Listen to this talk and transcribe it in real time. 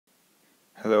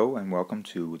Hello and welcome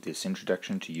to this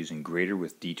introduction to using Grader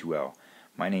with D2L.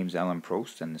 My name is Alan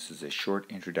Prost and this is a short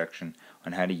introduction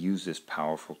on how to use this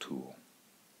powerful tool.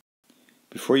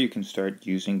 Before you can start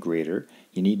using Grader,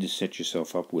 you need to set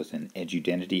yourself up with an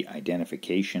Edudentity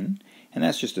identification, and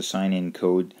that's just a sign-in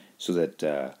code so that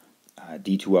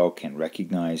D2L can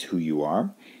recognize who you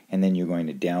are, and then you're going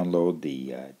to download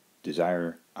the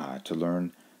Desire to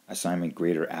Learn Assignment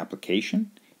Grader application,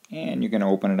 and you're going to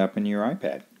open it up in your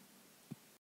iPad.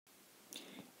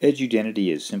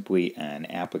 Edudentity is simply an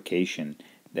application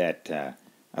that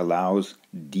allows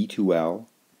D2L,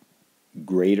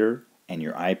 Grader, and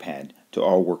your iPad to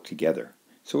all work together.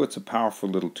 So it's a powerful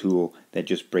little tool that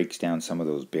just breaks down some of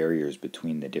those barriers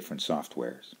between the different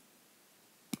softwares.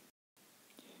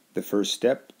 The first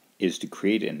step is to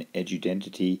create an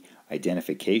Edudentity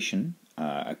identification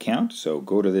account. So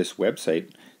go to this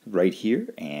website right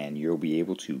here and you'll be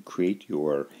able to create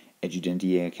your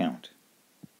Edudentity account.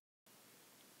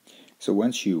 So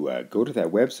once you go to that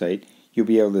website, you'll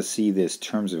be able to see this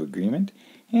Terms of Agreement,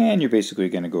 and you're basically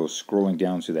going to go scrolling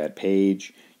down to that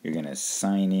page. You're going to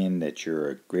sign in that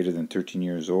you're greater than 13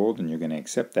 years old, and you're going to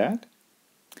accept that.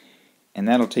 And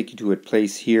that'll take you to a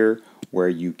place here where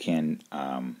you can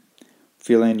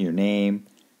fill in your name,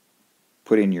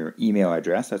 put in your email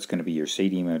address, that's going to be your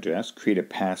state email address, create a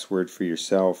password for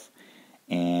yourself,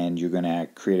 and you're going to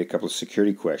create a couple of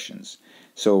security questions.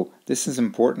 So this is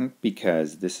important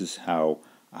because this is how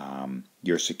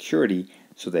your security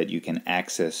so that you can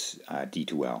access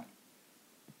D2L.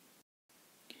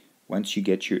 Once you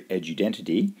get your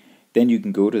Edudentity, then you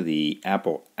can go to the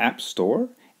Apple App Store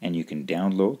and you can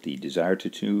download the Desire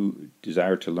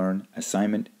to Learn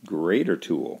Assignment Grader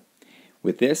tool.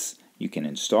 With this, you can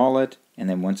install it, and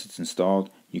then once it's installed,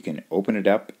 you can open it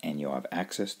up and you'll have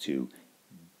access to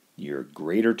your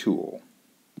Grader tool.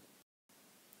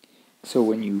 So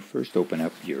when you first open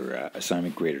up your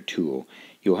Assignment Grader tool,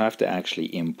 you'll have to actually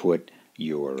input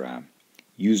your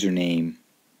username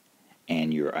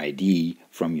and your ID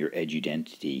from your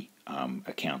Edudentity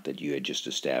account that you had just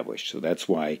established. So that's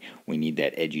why we need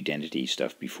that Edudentity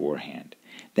stuff beforehand.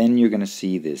 Then you're going to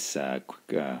see this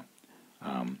quick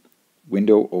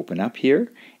window open up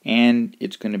here, and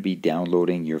it's going to be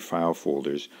downloading your file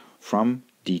folders from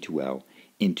D2L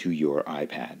into your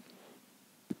iPad.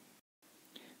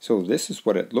 So this is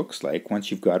what it looks like once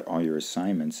you've got all your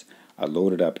assignments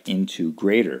loaded up into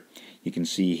Grader. You can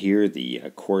see here the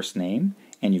course name,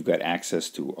 and you've got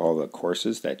access to all the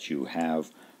courses that you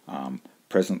have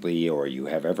presently or you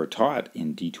have ever taught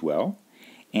in D2L.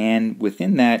 And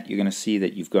within that, you're going to see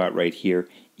that you've got right here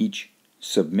each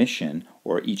submission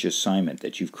or each assignment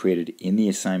that you've created in the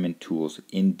assignment tools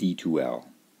in D2L.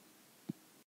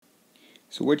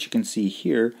 So what you can see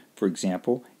here, for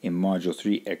example, in Module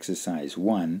 3 Exercise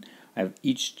 1,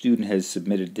 each student has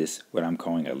submitted this, what I'm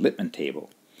calling a litmus table.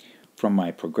 From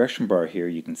my progression bar here,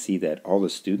 you can see that all the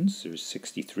students, there's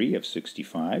 63 of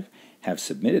 65, have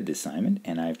submitted the assignment,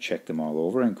 and I've checked them all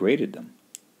over and graded them.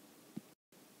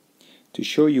 To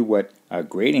show you what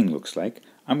grading looks like,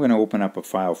 I'm going to open up a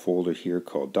file folder here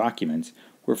called Documents,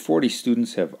 where 40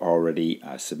 students have already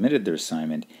submitted their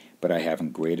assignment, but I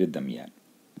haven't graded them yet.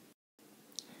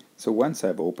 So once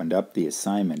I've opened up the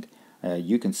assignment,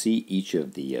 you can see each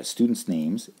of the students'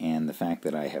 names and the fact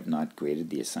that I have not graded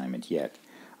the assignment yet.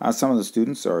 Some of the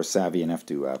students are savvy enough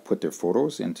to put their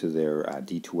photos into their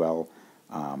D2L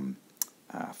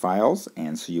files,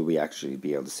 and so you'll actually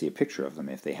be able to see a picture of them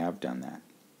if they have done that.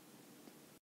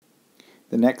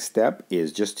 The next step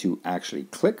is just to actually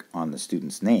click on the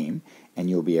student's name,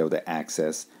 and you'll be able to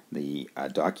access the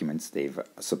documents they've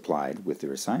supplied with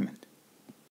their assignment.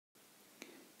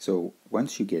 So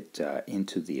once you get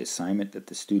into the assignment that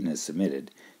the student has submitted,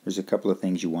 there's a couple of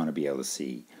things you want to be able to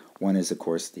see. One is, of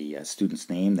course, the student's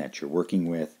name that you're working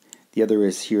with. The other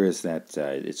is here is that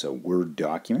it's a Word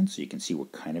document, so you can see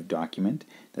what kind of document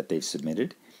that they've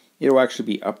submitted. It'll actually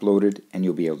be uploaded, and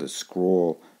you'll be able to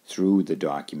scroll through the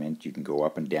document. You can go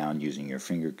up and down using your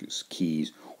finger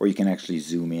keys, or you can actually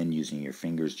zoom in using your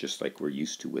fingers just like we're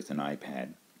used to with an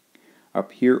iPad.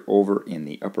 Up here over in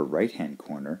the upper right hand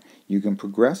corner, you can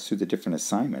progress through the different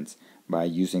assignments by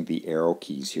using the arrow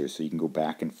keys here, so you can go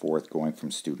back and forth going from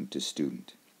student to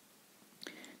student.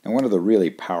 Now, one of the really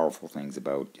powerful things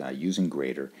about using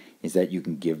Grader is that you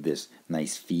can give this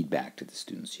nice feedback to the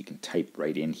students. You can type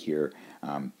right in here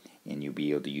and you'll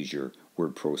be able to use your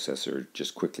word processor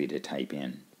just quickly to type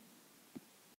in.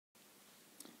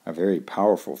 A very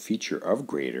powerful feature of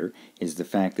Grader is the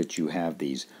fact that you have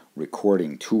these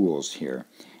recording tools here,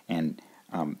 and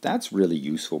that's really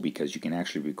useful because you can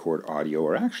actually record audio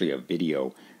or actually a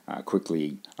video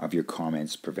quickly of your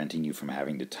comments, preventing you from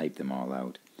having to type them all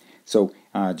out. So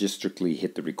just strictly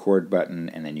hit the record button,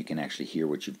 and then you can actually hear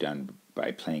what you've done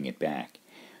by playing it back.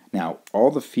 Now,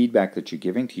 all the feedback that you're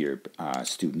giving to your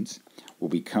students will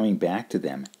be coming back to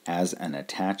them as an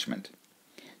attachment.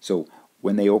 So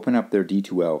when they open up their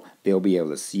D2L, they'll be able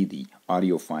to see the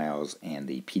audio files and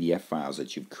the PDF files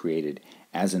that you've created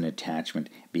as an attachment,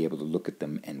 be able to look at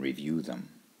them and review them.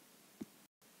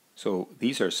 So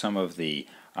these are some of the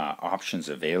options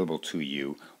available to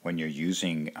you when you're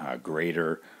using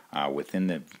Grader within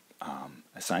the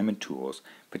assignment tools,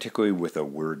 particularly with a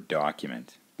Word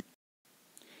document.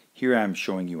 Here I'm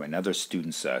showing you another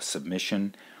student's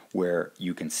submission where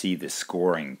you can see the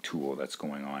scoring tool that's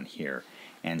going on here.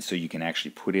 And so you can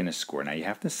actually put in a score. Now you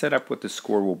have to set up what the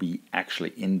score will be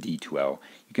actually in D2L.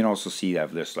 You can also see that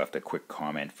I've just left a quick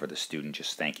comment for the student,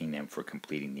 just thanking them for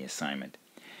completing the assignment.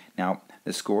 Now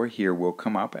the score here will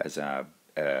come up as a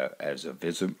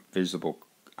visible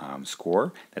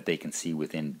score that they can see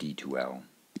within D2L.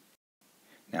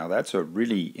 Now that's a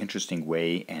really interesting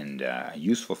way and a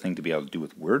useful thing to be able to do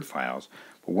with Word files.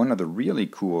 But one of the really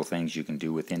cool things you can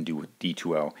do within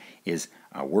D2L is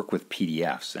work with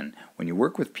PDFs. And when you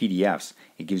work with PDFs,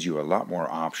 it gives you a lot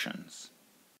more options.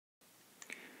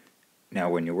 Now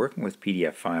when you're working with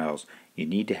PDF files, you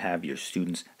need to have your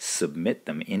students submit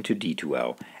them into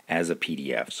D2L as a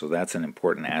PDF. So that's an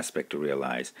important aspect to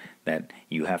realize, that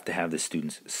you have to have the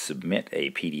students submit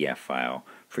a PDF file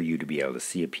for you to be able to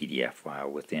see a PDF file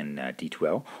within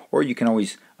D2L, or you can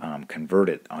always convert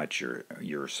it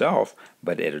yourself,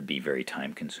 but it would be very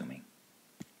time consuming.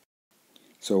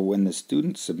 So when the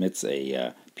student submits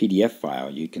a PDF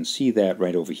file, you can see that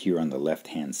right over here on the left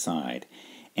hand side.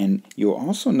 And you'll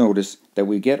also notice that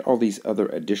we get all these other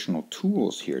additional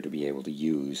tools here to be able to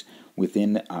use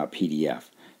within PDF.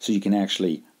 So you can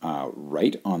actually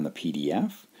write on the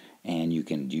PDF, and you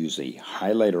can use the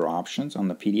highlighter options on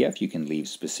the PDF. You can leave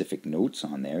specific notes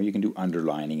on there. You can do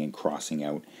underlining and crossing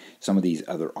out, some of these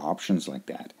other options like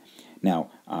that.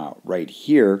 Now, right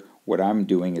here, what I'm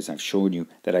doing is I've shown you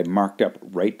that I marked up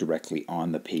right directly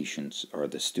on the patient's or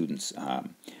the student's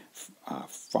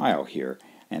file here,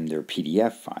 and their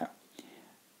PDF file.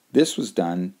 This was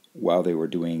done while they were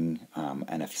doing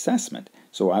an assessment,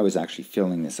 so I was actually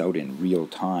filling this out in real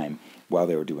time while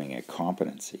they were doing a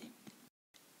competency.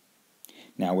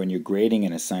 Now when you're grading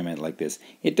an assignment like this,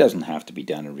 it doesn't have to be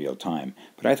done in real time,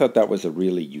 but I thought that was a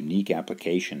really unique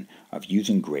application of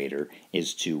using Grader,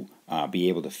 is to be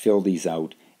able to fill these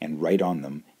out and write on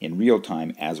them in real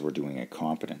time as we're doing a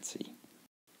competency.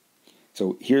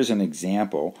 So here's an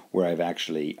example where I've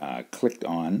actually clicked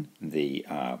on the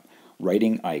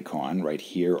writing icon right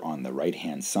here on the right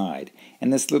hand side,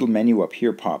 and this little menu up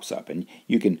here pops up, and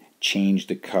you can change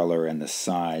the color and the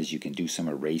size. You can do some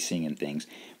erasing and things,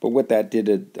 but what that did,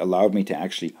 it allowed me to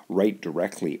actually write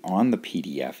directly on the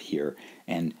PDF here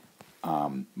and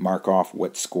mark off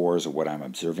what scores or what I'm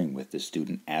observing with the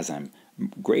student as I'm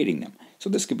grading them. So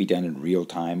this could be done in real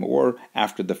time or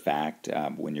after the fact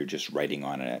when you're just writing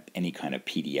on any kind of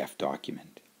PDF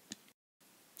document.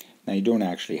 Now you don't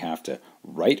actually have to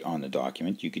write on the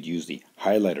document. You could use the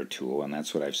highlighter tool, and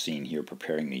that's what I've seen here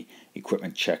preparing the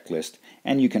equipment checklist,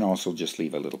 and you can also just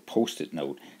leave a little post-it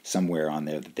note somewhere on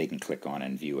there that they can click on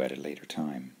and view at a later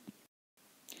time.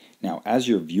 Now as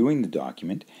you're viewing the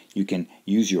document, you can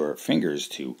use your fingers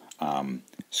to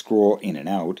scroll in and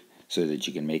out so that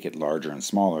you can make it larger and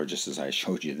smaller, just as I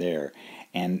showed you there,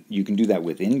 and you can do that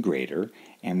within Grader.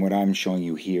 And what I'm showing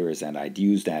you here is that I'd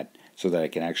use that so that I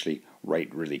can actually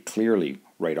write really clearly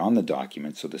right on the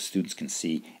document so the students can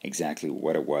see exactly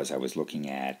what it was I was looking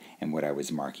at and what I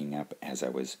was marking up as I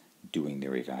was doing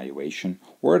their evaluation,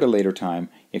 or at a later time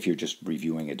if you're just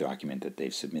reviewing a document that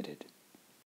they've submitted.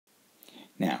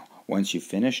 Now, once you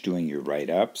finish doing your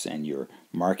write-ups and your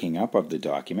marking up of the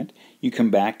document, you come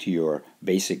back to your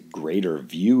basic Grader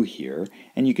view here,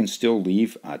 and you can still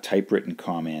leave typewritten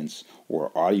comments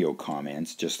or audio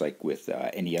comments just like with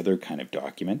any other kind of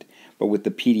document. But with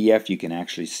the PDF, you can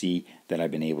actually see that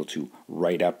I've been able to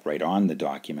write up right on the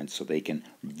document so they can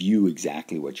view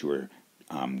exactly what your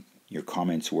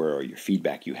comments were or your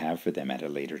feedback you have for them at a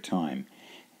later time.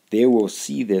 They will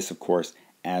see this, of course,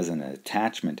 as an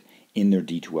attachment in their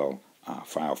D2L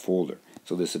file folder.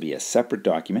 So this will be a separate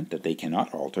document that they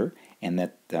cannot alter and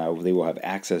that they will have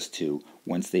access to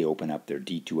once they open up their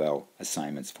D2L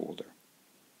assignments folder.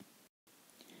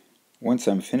 Once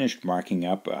I'm finished marking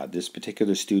up this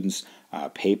particular student's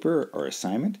paper or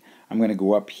assignment, I'm going to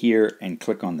go up here and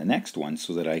click on the next one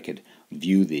so that I could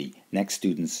view the next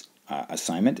student's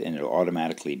assignment, and it will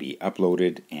automatically be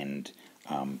uploaded and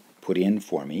put in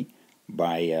for me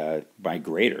by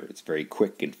Grader. It's very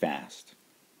quick and fast.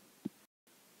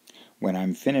 When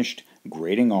I'm finished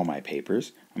grading all my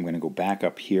papers, I'm going to go back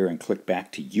up here and click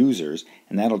back to Users,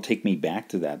 and that'll take me back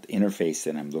to that interface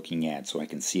that I'm looking at so I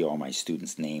can see all my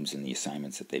students' names and the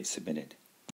assignments that they've submitted.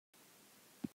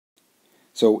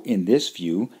 So in this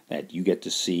view that you get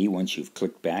to see once you've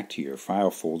clicked back to your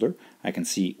file folder, I can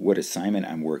see what assignment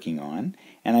I'm working on,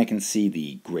 and I can see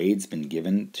the grades been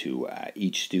given to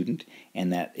each student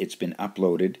and that it's been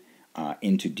uploaded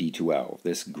into D2L.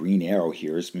 This green arrow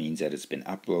here means that it's been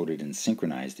uploaded and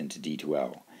synchronized into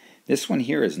D2L. This one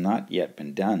here has not yet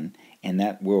been done, and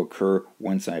that will occur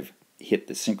once I've hit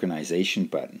the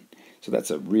synchronization button. So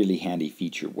that's a really handy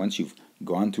feature. Once you've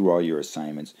gone through all your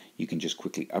assignments, you can just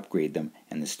quickly upgrade them,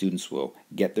 and the students will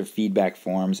get their feedback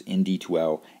forms in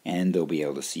D2L, and they'll be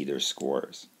able to see their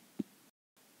scores.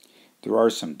 There are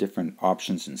some different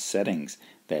options and settings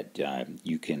that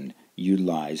you can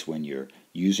utilize when you're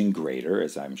using Grader,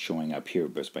 as I'm showing up here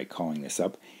just by calling this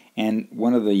up. And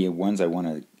one of the ones I want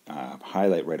to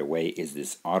highlight right away is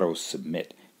this auto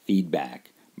submit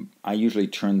feedback. I usually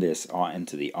turn this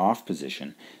into the off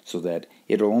position so that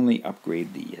it'll only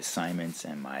upgrade the assignments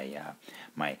and my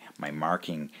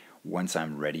marking once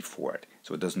I'm ready for it.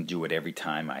 So it doesn't do it every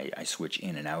time I switch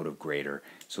in and out of Grader,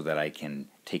 so that I can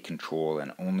take control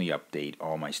and only update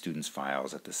all my students'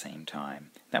 files at the same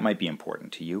time. That might be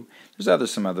important to you.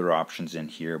 There's some other options in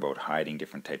here about hiding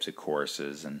different types of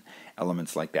courses and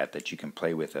elements like that that you can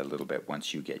play with a little bit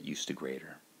once you get used to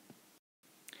Grader.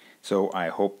 So I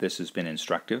hope this has been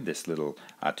instructive, this little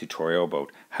tutorial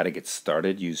about how to get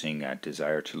started using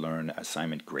Desire to Learn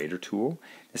Assignment Grader tool.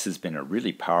 This has been a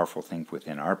really powerful thing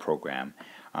within our program.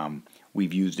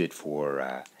 We've used it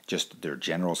for just their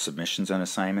general submissions on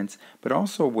assignments, but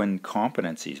also when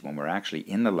competencies, when we're actually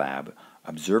in the lab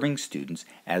observing students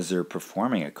as they're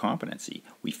performing a competency.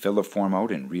 We fill the form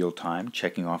out in real time,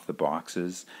 checking off the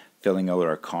boxes, filling out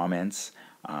our comments,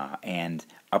 and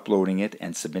uploading it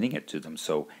and submitting it to them.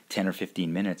 So 10 or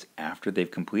 15 minutes after they've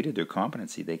completed their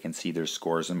competency, they can see their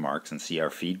scores and marks and see our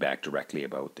feedback directly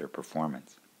about their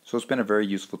performance. So it's been a very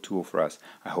useful tool for us.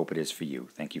 I hope it is for you.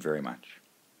 Thank you very much.